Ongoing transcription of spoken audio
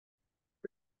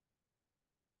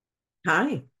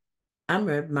Hi, I'm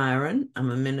Rev Myron.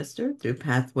 I'm a minister through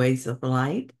Pathways of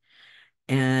Light,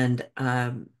 and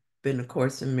I've been a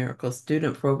Course in Miracles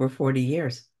student for over 40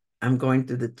 years. I'm going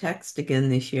through the text again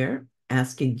this year,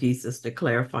 asking Jesus to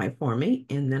clarify for me,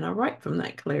 and then I write from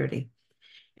that clarity.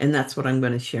 And that's what I'm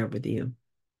going to share with you.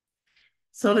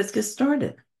 So let's get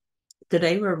started.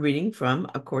 Today we're reading from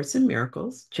A Course in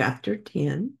Miracles, Chapter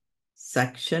 10,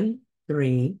 Section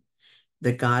 3,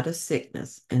 The God of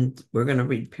Sickness. And we're going to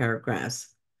read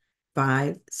paragraphs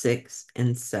 5, 6,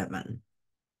 and 7.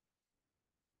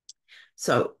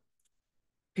 So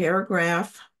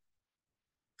paragraph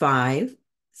 5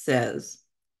 says,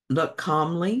 look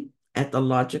calmly at the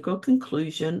logical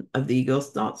conclusion of the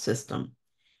ego's thought system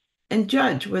and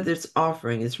judge whether its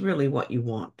offering is really what you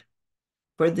want.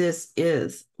 For this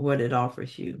is what it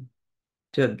offers you.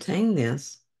 To obtain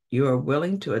this, you are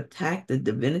willing to attack the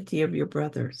divinity of your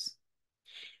brothers,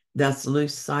 thus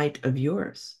lose sight of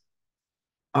yours.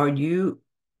 Are you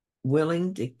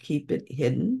willing to keep it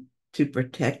hidden to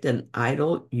protect an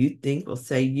idol you think will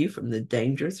save you from the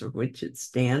dangers for which it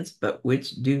stands, but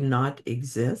which do not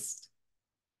exist?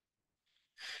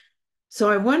 So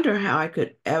I wonder how I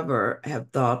could ever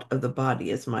have thought of the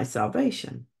body as my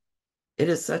salvation. It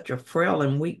is such a frail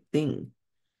and weak thing,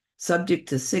 subject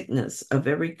to sickness of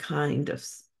every kind of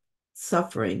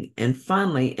suffering, and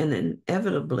finally and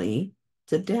inevitably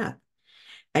to death.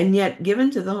 And yet,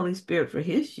 given to the Holy Spirit for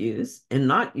his use and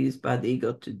not used by the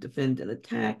ego to defend and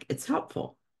attack, it's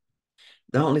helpful.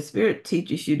 The Holy Spirit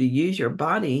teaches you to use your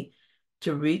body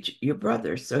to reach your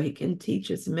brothers so he can teach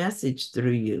his message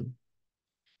through you.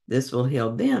 This will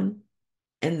heal them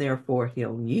and therefore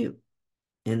heal you.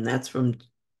 And that's from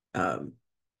um,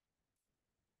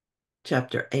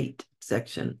 chapter 8,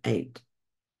 section 8.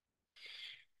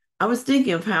 I was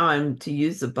thinking of how I'm to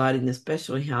use the body and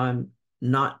especially how I'm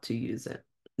not to use it.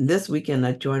 This weekend,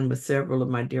 I joined with several of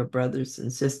my dear brothers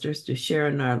and sisters to share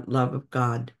in our love of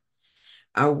God.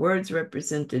 Our words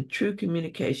represented true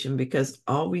communication because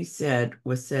all we said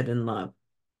was said in love.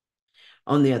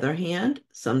 On the other hand,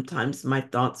 sometimes my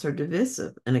thoughts are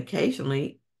divisive, and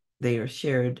occasionally they are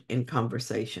shared in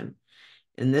conversation.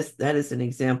 And that is an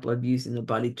example of using the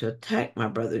body to attack my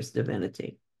brother's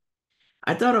divinity.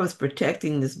 I thought I was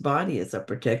protecting this body as I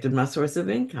protected my source of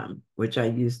income, which I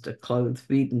used to clothe,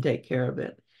 feed, and take care of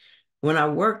it. When I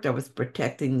worked, I was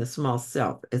protecting the small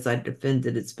self as I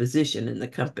defended its position in the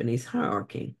company's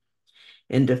hierarchy.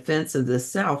 In defense of the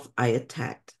self, I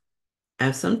attacked.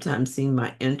 I've sometimes seen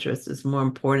my interest as more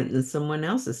important than someone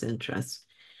else's interest,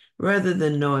 rather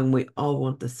than knowing we all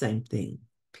want the same thing,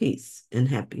 peace and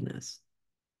happiness.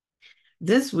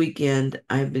 This weekend,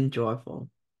 I've been joyful.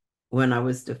 When I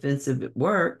was defensive at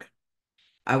work,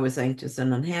 I was anxious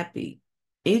and unhappy.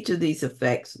 Each of these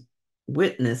effects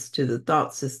witness to the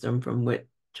thought system from which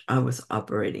I was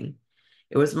operating.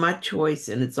 It was my choice,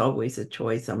 and it's always a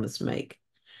choice I must make.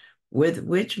 With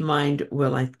which mind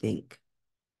will I think?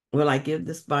 Will I give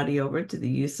this body over to the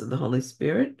use of the Holy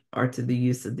Spirit or to the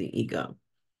use of the ego?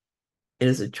 It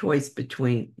is a choice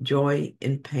between joy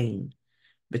and pain,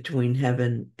 between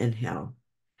heaven and hell.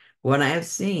 What I have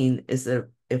seen is that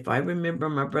if I remember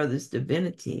my brother's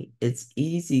divinity, it's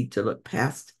easy to look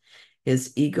past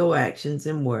his ego actions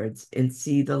and words and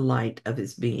see the light of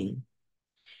his being.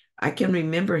 I can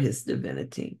remember his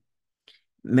divinity.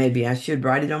 Maybe I should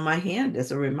write it on my hand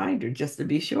as a reminder, just to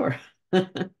be sure.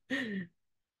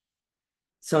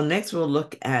 So next we'll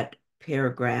look at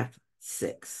paragraph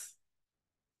 6.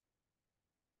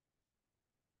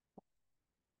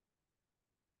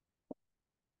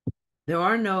 There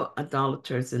are no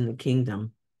idolaters in the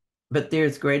kingdom, but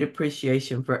there's great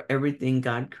appreciation for everything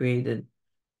God created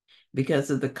because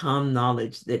of the calm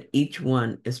knowledge that each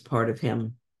one is part of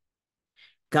him.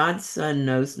 God's Son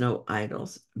knows no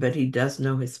idols, but he does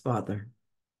know his Father.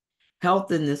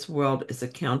 Health in this world is a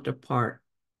counterpart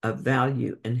of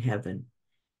value in heaven.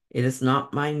 It is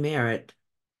not my merit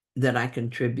that I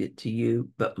contribute to you,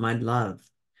 but my love,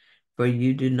 for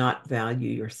you do not value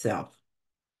yourself.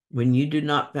 When you do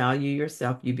not value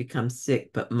yourself, you become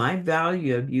sick, but my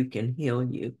value of you can heal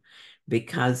you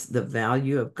because the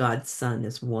value of God's Son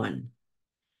is one.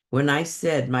 When I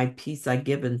said, my peace I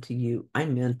give unto you, I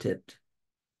meant it.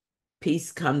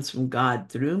 Peace comes from God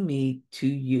through me to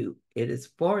you. It is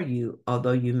for you,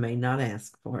 although you may not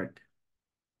ask for it.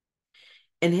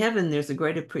 In heaven, there's a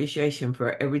great appreciation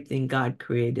for everything God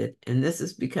created, and this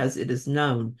is because it is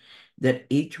known that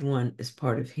each one is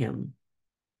part of him.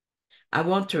 I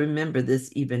want to remember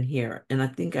this even here, and I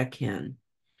think I can.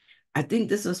 I think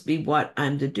this must be what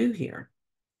I'm to do here.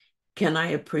 Can I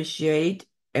appreciate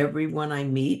everyone I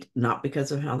meet, not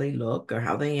because of how they look or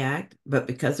how they act, but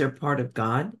because they're part of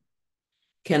God?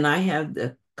 Can I have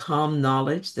the calm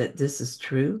knowledge that this is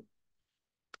true?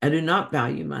 I do not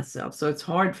value myself, so it's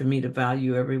hard for me to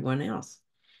value everyone else.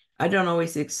 I don't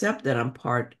always accept that I'm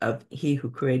part of He who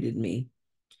created me,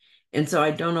 and so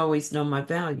I don't always know my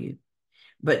value.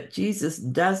 But Jesus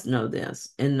does know this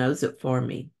and knows it for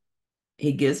me.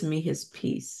 He gives me His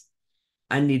peace.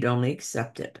 I need only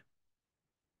accept it.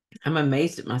 I'm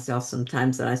amazed at myself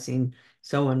sometimes that I seem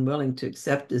so unwilling to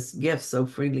accept this gift so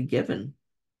freely given.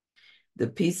 The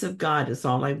peace of God is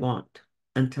all I want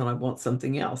until I want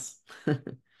something else.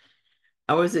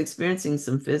 I was experiencing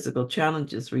some physical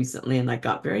challenges recently, and I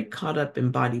got very caught up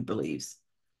in body beliefs.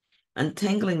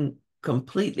 Untangling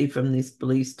completely from these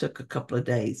beliefs took a couple of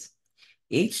days.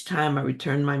 Each time I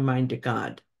returned my mind to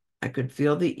God, I could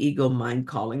feel the ego mind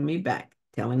calling me back,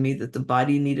 telling me that the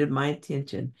body needed my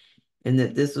attention and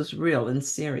that this was real and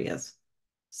serious,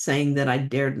 saying that I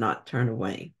dared not turn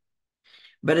away.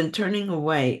 But in turning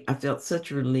away, I felt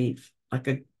such relief, like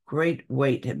a great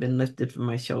weight had been lifted from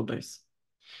my shoulders.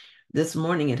 This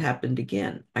morning it happened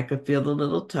again. I could feel the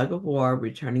little tug of war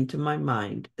returning to my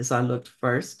mind as I looked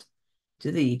first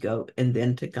to the ego and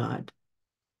then to God.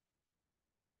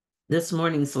 This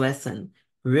morning's lesson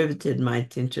riveted my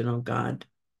attention on God.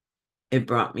 It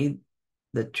brought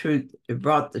the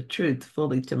truth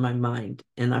fully to my mind,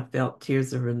 and I felt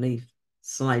tears of relief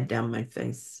slide down my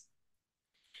face.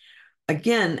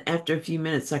 Again, after a few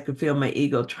minutes, I could feel my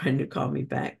ego trying to call me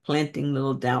back, planting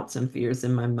little doubts and fears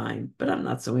in my mind, but I'm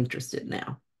not so interested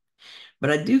now.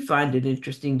 But I do find it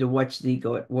interesting to watch the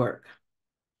ego at work.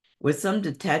 With some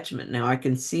detachment now, I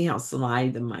can see how sly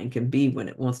the mind can be when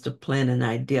it wants to plant an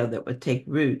idea that would take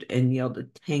root and yield a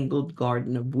tangled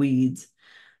garden of weeds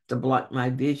to block my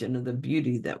vision of the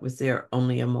beauty that was there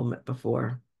only a moment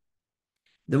before.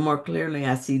 The more clearly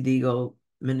I see the ego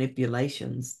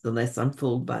manipulations, the less I'm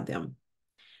fooled by them.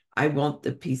 I want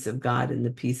the peace of God, and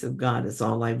the peace of God is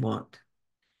all I want.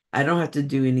 I don't have to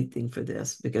do anything for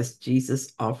this because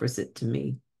Jesus offers it to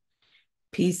me.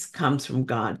 Peace comes from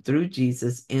God through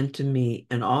Jesus into me,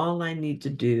 and all I need to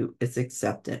do is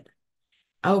accept it.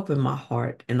 I open my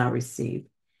heart and I receive.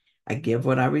 I give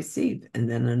what I receive, and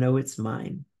then I know it's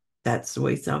mine. That's the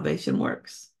way salvation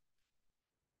works.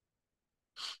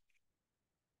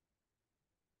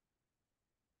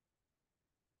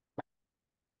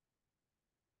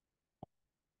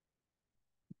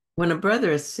 When a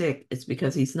brother is sick, it's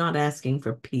because he's not asking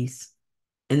for peace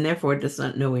and therefore does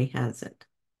not know he has it.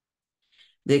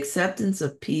 The acceptance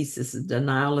of peace is a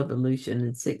denial of illusion,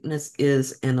 and sickness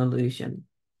is an illusion.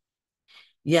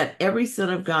 Yet every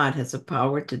son of God has a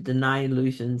power to deny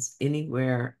illusions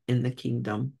anywhere in the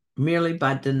kingdom, merely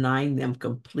by denying them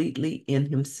completely in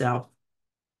himself.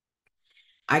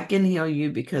 I can heal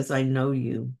you because I know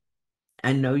you.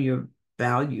 I know your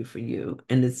value for you,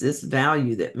 and it's this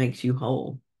value that makes you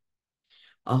whole.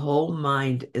 A whole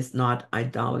mind is not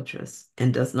idolatrous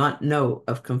and does not know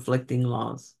of conflicting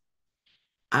laws.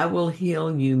 I will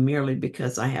heal you merely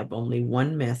because I have only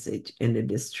one message, and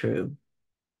it is true.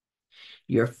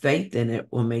 Your faith in it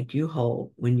will make you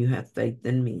whole when you have faith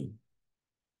in me.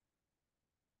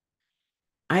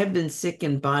 I have been sick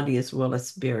in body as well as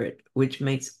spirit, which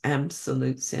makes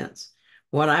absolute sense.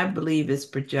 What I believe is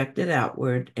projected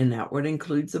outward, and outward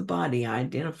includes the body I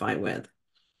identify with.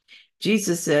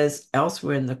 Jesus says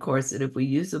elsewhere in the Course that if we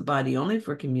use the body only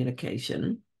for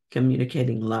communication,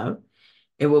 communicating love,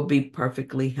 it will be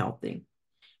perfectly healthy.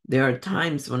 There are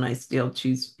times when I still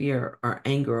choose fear or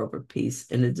anger over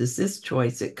peace, and it is this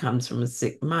choice that comes from a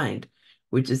sick mind,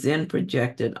 which is then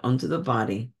projected onto the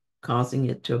body, causing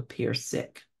it to appear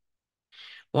sick.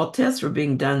 While tests were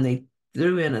being done, they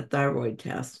threw in a thyroid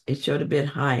test. It showed a bit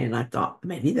high, and I thought,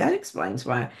 maybe that explains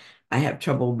why I have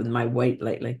trouble with my weight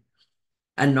lately.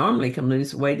 I normally can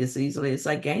lose weight as easily as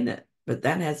I gain it, but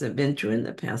that hasn't been true in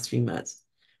the past few months.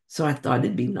 So I thought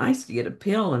it'd be nice to get a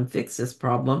pill and fix this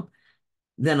problem.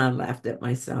 Then I laughed at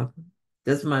myself.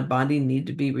 Does my body need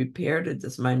to be repaired, or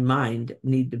does my mind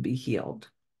need to be healed?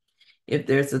 If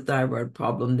there's a thyroid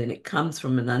problem, then it comes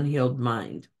from an unhealed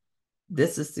mind.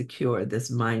 This is the cure, this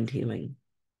mind healing.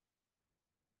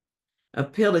 A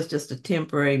pill is just a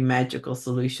temporary magical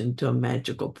solution to a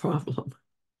magical problem.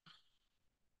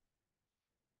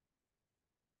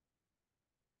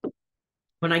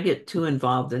 When I get too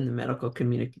involved in the medical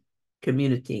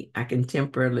community, I can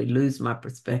temporarily lose my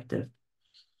perspective.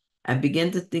 I begin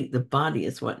to think the body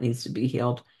is what needs to be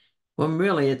healed, when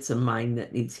really it's a mind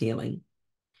that needs healing.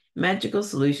 Magical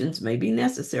solutions may be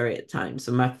necessary at times,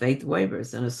 so my faith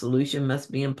wavers and a solution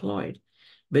must be employed.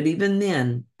 But even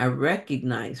then, I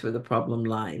recognize where the problem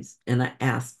lies, and I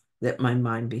ask that my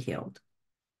mind be healed.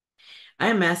 I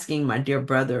am asking my dear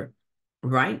brother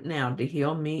right now to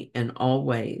heal me in all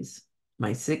ways,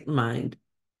 my sick mind,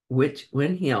 which,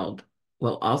 when healed,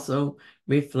 will also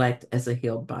reflect as a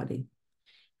healed body.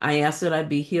 I ask that I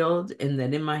be healed and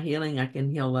that in my healing I can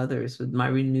heal others with my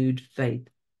renewed faith.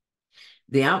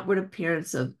 The outward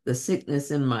appearance of the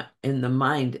sickness in the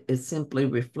mind is simply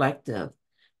reflective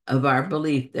of our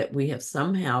belief that we have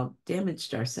somehow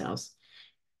damaged ourselves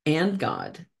and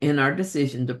God in our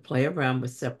decision to play around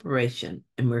with separation,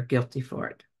 and we're guilty for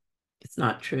it. It's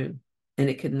not true, and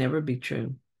it could never be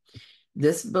true.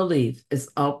 This belief is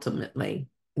ultimately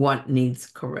what needs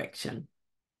correction.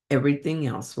 Everything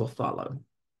else will follow.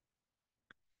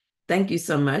 Thank you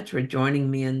so much for joining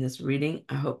me in this reading.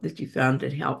 I hope that you found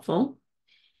it helpful.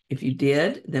 If you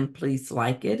did, then please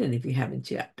like it. And if you haven't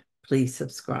yet, please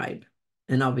subscribe.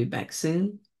 And I'll be back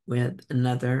soon with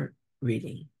another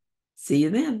reading. See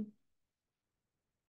you then.